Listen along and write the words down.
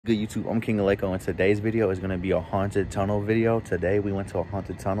Good YouTube, I'm King Alecu, and today's video is going to be a haunted tunnel video. Today we went to a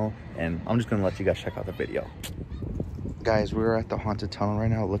haunted tunnel, and I'm just going to let you guys check out the video. Guys, we're at the haunted tunnel right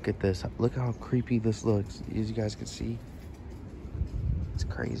now. Look at this. Look how creepy this looks. As you guys can see, it's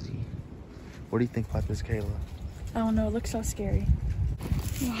crazy. What do you think about this, Kayla? I don't know, it looks so scary.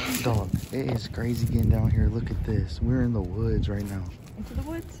 Dog, it is crazy getting down here. Look at this. We're in the woods right now. Into the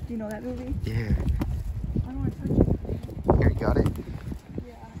Woods? Do you know that movie? Yeah. I don't want to touch it. Here, you got it?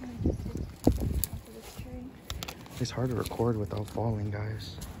 Yeah, I'm going to just get onto this tree. It's hard to record without falling,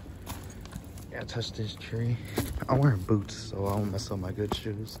 guys. Yeah, touch this tree. I'm wearing boots, so I won't mess up my good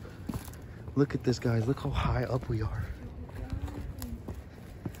shoes. Look at this, guys. Look how high up we are.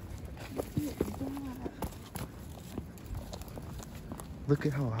 Look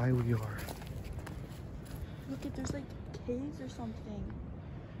at how high we are. Look at, there's like caves or something.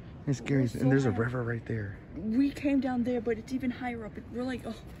 It's scary, So and there's a high. river right there. We came down there, but it's even higher up. We're like,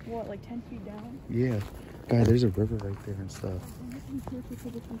 oh, what, like 10 feet down? Yeah. Guys, there's a river right there and stuff.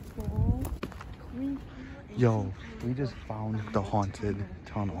 Yo, we just found the haunted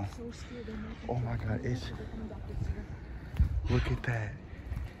tunnel. Oh my god, it's... Look at that.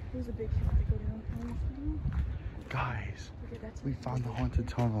 There's a big hill to go down. Guys, we found the haunted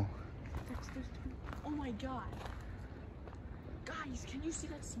tunnel. Oh my god. Guys, can you see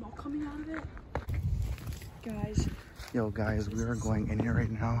that smoke coming out of it? Guys. Yo, guys, we are going in here right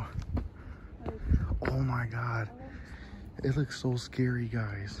now. Oh my god. It looks so scary,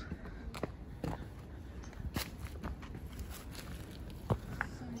 guys.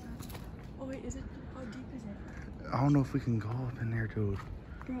 Oh wait, is it? How deep is it? I don't know if we can go up in there, dude.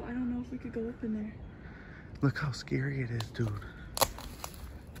 Bro, I don't know if we could go up in there. Look how scary it is, dude.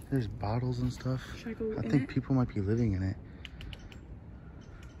 There's bottles and stuff. Should I go I in think it? people might be living in it.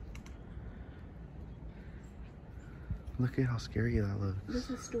 Look at how scary that looks. There's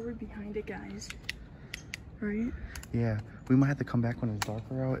a story behind it, guys. Right? Yeah, we might have to come back when it's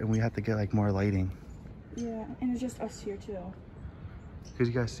darker out, and we have to get like more lighting. Yeah, and it's just us here too. Cause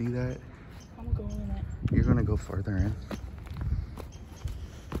you guys see that? I'm going in it. You're gonna go further in.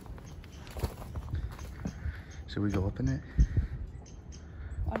 Should we go up in it?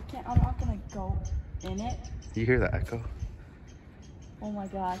 I'm not gonna go in it. You hear the echo? Oh my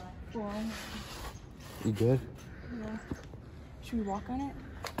god. Bro. You good? Yeah. Should we walk on it?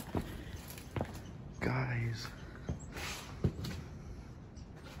 Guys.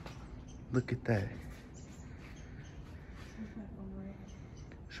 Look at that.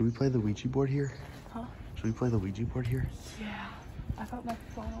 Should we play the Ouija board here? Huh? Should we play the Ouija board here? Yeah. I got my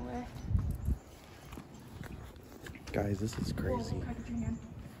phone away. Guys, this is crazy. Whoa, can I get your hand?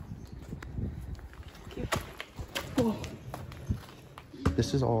 Okay. Whoa.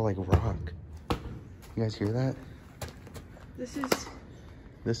 This is all like rock. You guys hear that? This is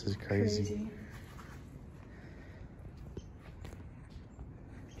crazy. crazy.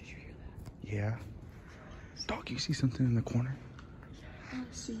 Did you hear that? Yeah. Dog, you see something in the corner? I'm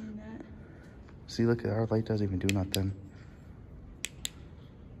seeing that. See, look, our light doesn't even do nothing.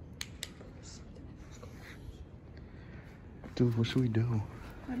 Dude, what should we do?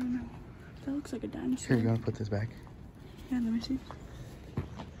 I don't know. That looks like a dinosaur. Here, you gotta put this back. Yeah, let me see.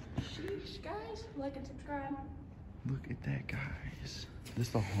 Sheesh, guys. Like and subscribe. Look at that, guys. This is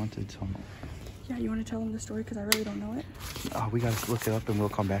the haunted tunnel. Yeah, you want to tell them the story? Because I really don't know it. We gotta look it up and we'll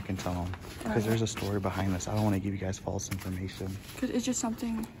come back and tell them. Because Alright. there's a story behind this. I don't want to give you guys false information. Because it's just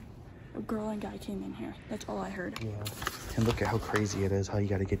something, a girl and guy came in here. That's all I heard. Yeah. And look at how crazy it is, how you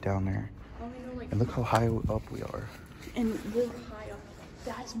gotta get down there. I only know, like, And look how high up we are. and we're high up.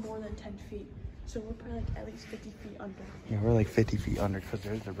 That's more than 10 feet. So we're probably like at least 50 feet under. Yeah, we're like 50 feet under because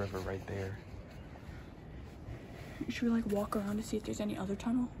there's the river right there. Should we like walk around to see if there's any other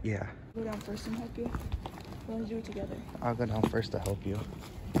tunnel? Yeah. Go down first and help you? Or let's do it together. I'll go down first to help you.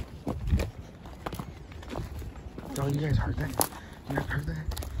 Oh, you guys heard that? You guys heard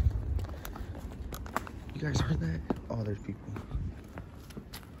that? You guys heard that? Oh, there's people.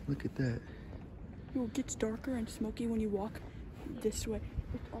 Look at that. Yo, it gets darker and smoky when you walk this way.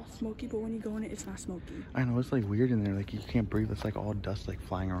 It's all smoky, but when you go in it, it's not smoky. I know, it's like weird in there. Like you can't breathe. It's like all dust like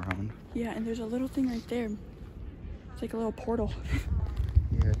flying around. Yeah, and there's a little thing right there. It's like a little portal.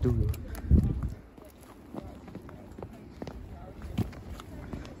 Yeah, dude.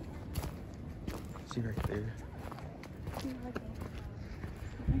 See right there.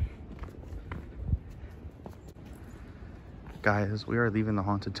 Guys, we are leaving the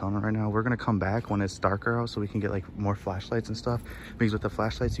haunted tunnel right now. We're gonna come back when it's darker out so we can get like more flashlights and stuff. Because with the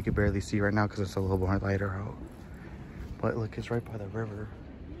flashlights you can barely see right now because it's a little more lighter out. But look, it's right by the river.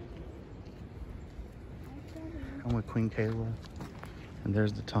 I'm with Queen Kayla. And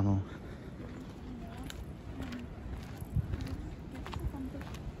there's the tunnel.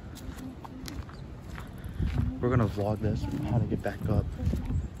 We're gonna vlog this, how to get back up.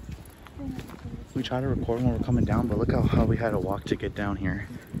 We try to record when we're coming down, but look how we had to walk to get down here.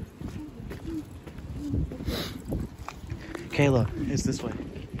 Kayla, it's this way.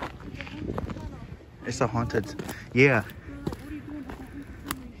 It's a haunted. Yeah.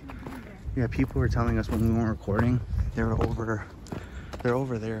 Yeah, people were telling us when we weren't recording, they're over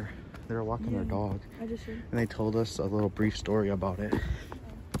there. They were walking their dog. And they told us a little brief story about it.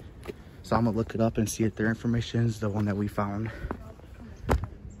 So I'm gonna look it up and see if their information is the one that we found.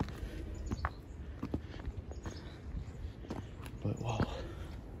 But whoa.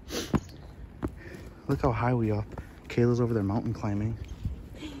 Look how high we up. Kayla's over there mountain climbing.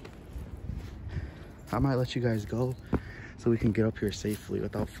 I might let you guys go so we can get up here safely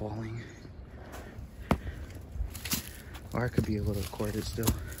without falling. Or I could be a little recorded still.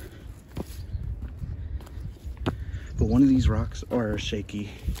 But one of these rocks are shaky.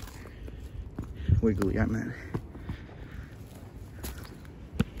 Wiggly, I meant.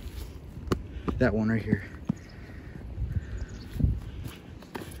 That one right here.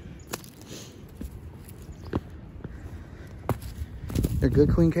 You're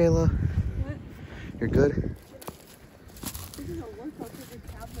good, Queen Kayla? What? You're good? This is a workout because your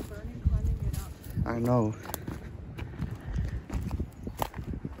calves are burning climbing it up. I know.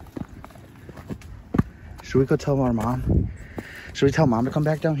 Should we go tell our mom? Should we tell mom to come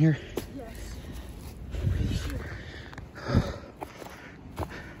back down here? Yes.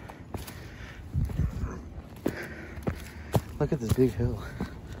 Look at this big hill.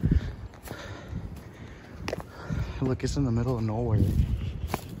 Look, it's in the middle of nowhere.